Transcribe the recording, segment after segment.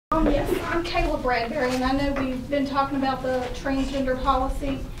Yes, I'm Kayla Bradberry, and I know we've been talking about the transgender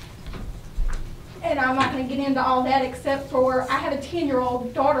policy, and I'm not going to get into all that except for I have a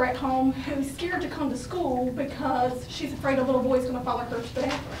 10-year-old daughter at home who's scared to come to school because she's afraid a little boy's going to follow her to the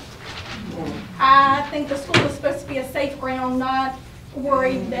bathroom. I think the school is supposed to be a safe ground, not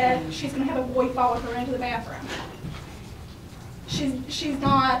worried that she's going to have a boy follow her into the bathroom. She's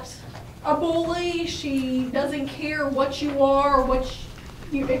not a bully. She doesn't care what you are, or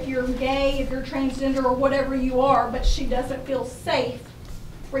if you're gay, if you're transgender, or whatever you are, but she doesn't feel safe,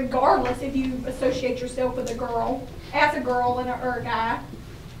 regardless if you associate yourself with a girl, as a girl or a guy.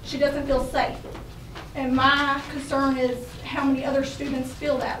 She doesn't feel safe. And my concern is how many other students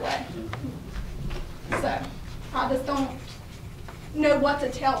feel that way. So I just don't know what to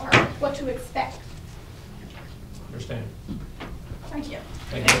tell her, what to expect. Understand. Thank you.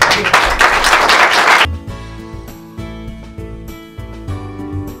 Thank you.